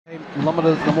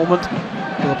limited at the moment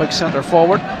with a big centre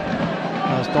forward.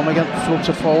 As Donegan floats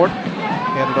it forward,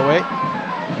 headed away.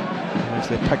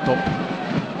 Nicely picked up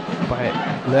by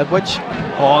Ledwidge.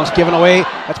 Oh, it's given away.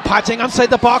 It's patching inside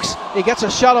the box. He gets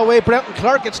a shot away. Brenton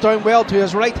Clark gets down well to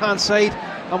his right hand side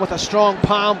and with a strong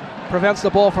palm prevents the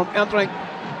ball from entering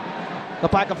the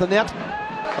back of the net.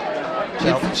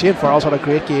 Shane Farrell's had a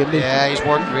great game. Yeah, he's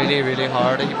worked really, really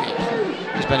hard.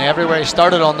 He's been everywhere. He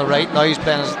started on the right. Now he's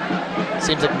playing.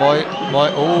 Seems like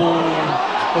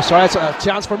sorry, it's a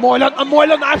chance for Moylan, and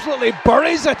Moylan absolutely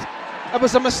buries it. It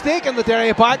was a mistake in the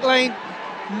Derry back line.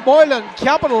 Moylan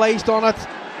capitalised on it,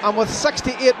 and with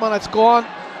 68 minutes gone,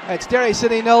 it's Derry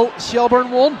City 0, Shelbourne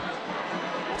 1.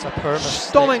 It's a poor mistake.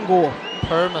 Stunning goal.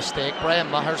 Poor mistake. Brian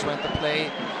Mahers went to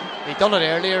play. He done it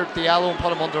earlier, Diallo, and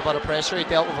put him under a bit of pressure. He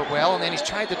dealt with it well, and then he's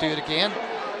tried to do it again.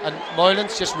 And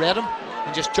Moylan's just read him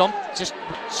and just jumped, just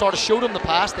sort of showed him the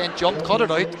pass, then jumped, cut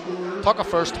it out, took a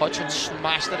first touch and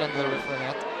smashed it into the roof of the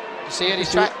net. You see it? He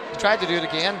tried to do it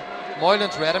again.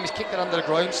 Moylan's read him. He's kicked it under the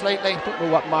ground slightly. I don't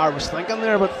know what Maher was thinking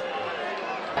there, but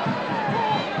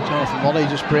Jonathan Mully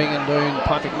just bringing down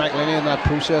Patrick McElhinney in that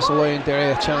process, allowing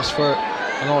Derry a chance for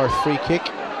another free kick.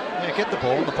 Yeah, get the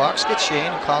ball in the box, get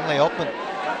Shane and Conley up, and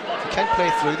if you can't play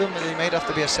through them, he might have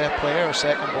to be a set player or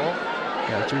second ball.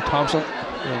 Yeah, Joe Thomson,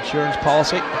 the insurance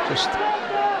policy, just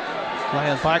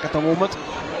lying back at the moment.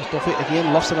 Duffy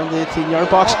again lifts it into the 18-yard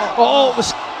box. Oh, it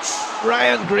was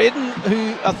Ryan Graydon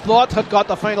who I thought had got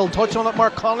the final touch on it.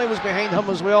 Mark Conley was behind him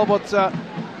as well, but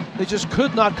they just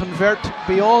could not convert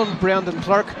beyond Brendan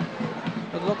Clark.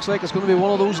 It looks like it's going to be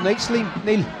one of those nights,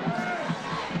 Neil.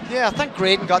 Yeah, I think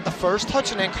Graydon got the first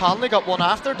touch and then Conley got one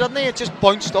after, didn't he? It just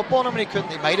bounced up on him and he couldn't.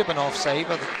 He might have been offside,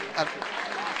 but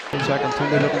 2 seconds,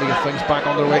 Tunde looking to get things back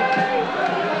underway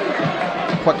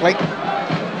quickly.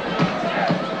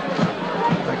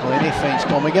 McElhinney finds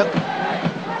Donegan.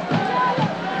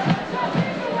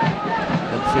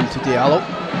 Infield to Diallo.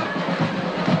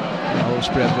 Diallo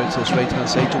spreads out to his right hand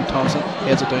side. Joe Thomson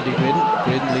heads it down to Graydon.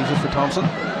 Graydon leaves it for Thomson.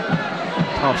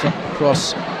 Thomson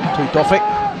cross to Duffy.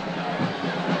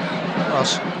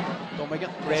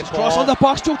 Great cross on the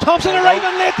box. Joe Thomson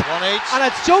arriving late, and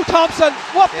it's Joe Thomson.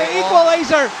 What the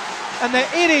equaliser in the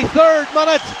 83rd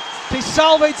minute to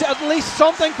salvage at least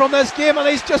something from this game, and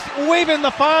he's just waving the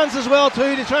fans as well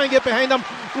too to try and get behind him.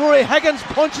 Rory Higgins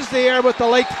punches the air with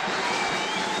delight,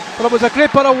 but it was a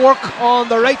great bit of work on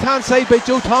the right hand side by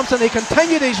Joe Thomson. He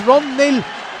continued his run, Neil,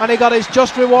 and he got his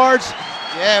just rewards.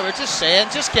 Yeah, we're just saying,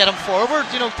 just get him forward,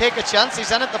 you know, take a chance.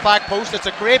 He's in at the back post. It's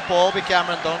a great ball by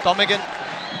Cameron Donegan.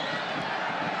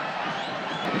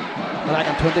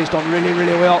 And Tunde's done really,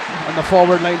 really well in the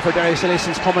forward line for Derry City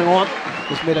since coming on.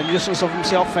 He's made a nuisance of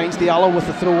himself, finds Diallo with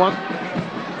the throw on.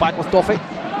 Back with Duffy.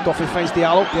 Duffy finds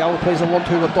Diallo. Diallo plays a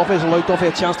 1-2 with Duffy. He's allowed Duffy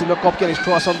a chance to look up, get his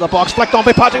cross under the box. Flicked on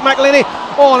by Patrick McElhinney.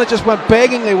 Oh, and it just went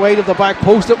beggingly wide of the back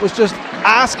post. It was just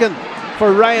asking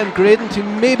for Ryan Graydon to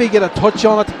maybe get a touch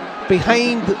on it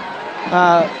behind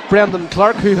Brendan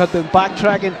Clark, who had been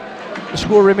backtracking. The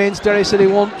score remains Derry City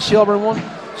 1, Shelbourne 1.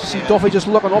 See Duffy just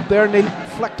looking up there, Neil,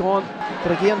 flicked on,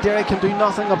 but again Derry can do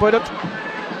nothing about it.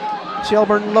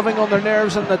 Shelbourne living on their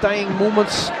nerves in the dying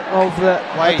moments of the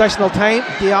additional time.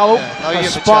 Diallo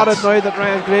has spotted now that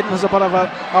Ryan Graydon has a bit of an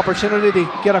opportunity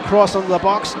to get across under the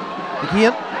box.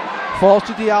 Again, falls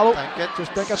to Diallo.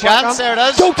 Just think it's chance, there it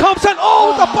is. Joe Thomson,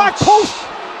 the back post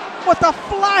with the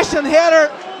flashing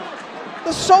header.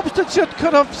 The substitute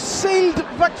could have sealed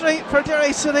victory for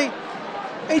Derry City.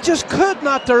 He just could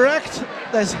not direct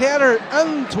this header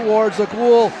in towards the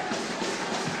goal.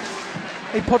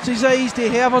 He puts his eyes to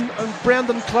heaven, and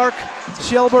Brendan Clark,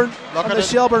 Shelbourne, and the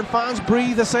Shelbourne fans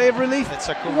breathe a sigh of relief. It's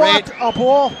a great, what a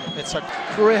ball! It's a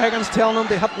Rory Higgins telling him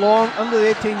to hit long into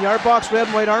the 18-yard box. Red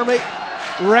and White Army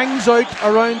rings out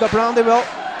around the Brandywell.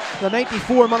 The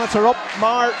 94 minutes are up.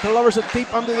 Maher delivers it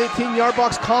deep into the 18-yard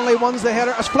box. Conley wins the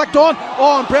header. It's flicked on.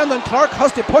 And Brendan Clark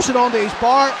has to push it onto his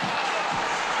bar.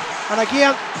 And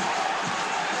again,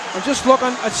 I'm just looking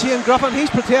at Shane Griffin. He's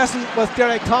protesting with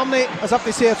Derek Tomney as if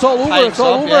they say it's all over. Time's it's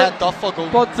all up, over. Yeah, Duff will go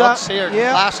nuts here.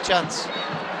 Yeah. Last chance.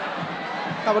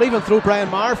 That would even throw Brian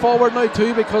Maher forward now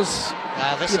too, because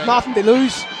you've nothing to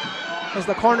lose as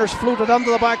the corner's floated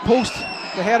into the back post.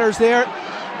 The header's there.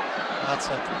 That's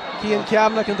it. Cian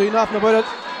Kavanagh can do nothing about it.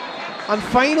 And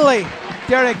finally,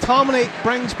 Derek Tomney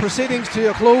brings proceedings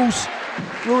to a close.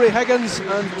 Rory Higgins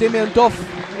and Damien Duff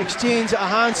exchange a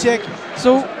handshake.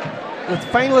 So the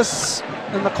finalists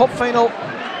in the cup final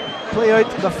play out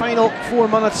the final 4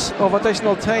 minutes of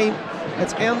additional time.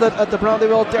 It's ended at the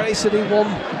Brandywell. Derry City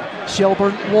 1,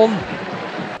 Shelbourne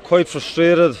 1. Quite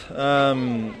frustrated.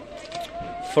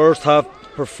 First half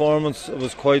performance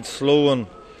was quite slow, and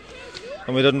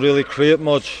and we didn't really create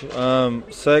much.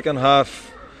 Second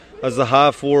half, as the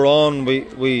half wore on,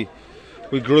 we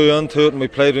grew into it and we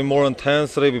played with more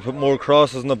intensity. We put more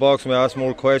crosses in the box and we asked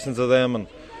more questions of them.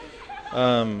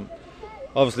 And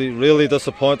obviously, really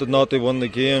disappointed not to win the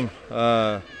game.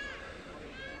 But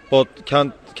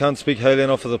can't speak highly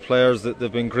enough of the players.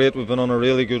 They've been great. We've been on a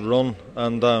really good run,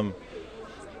 and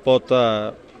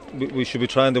but we should be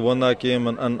trying to win that game.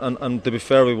 And to be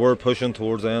fair, we were pushing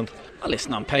towards the end. Well,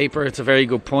 listen, on paper it's a very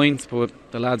good point, but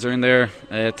the lads are in there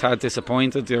tad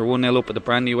disappointed. They're 1-0 up at the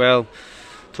Brandywell.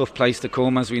 Tough place to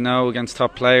come, as we know, against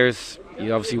top players.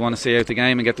 You obviously want to see out the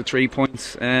game and get the 3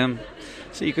 points. So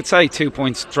you could say 2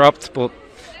 points dropped, but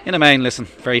in the main, listen,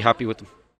 very happy with them.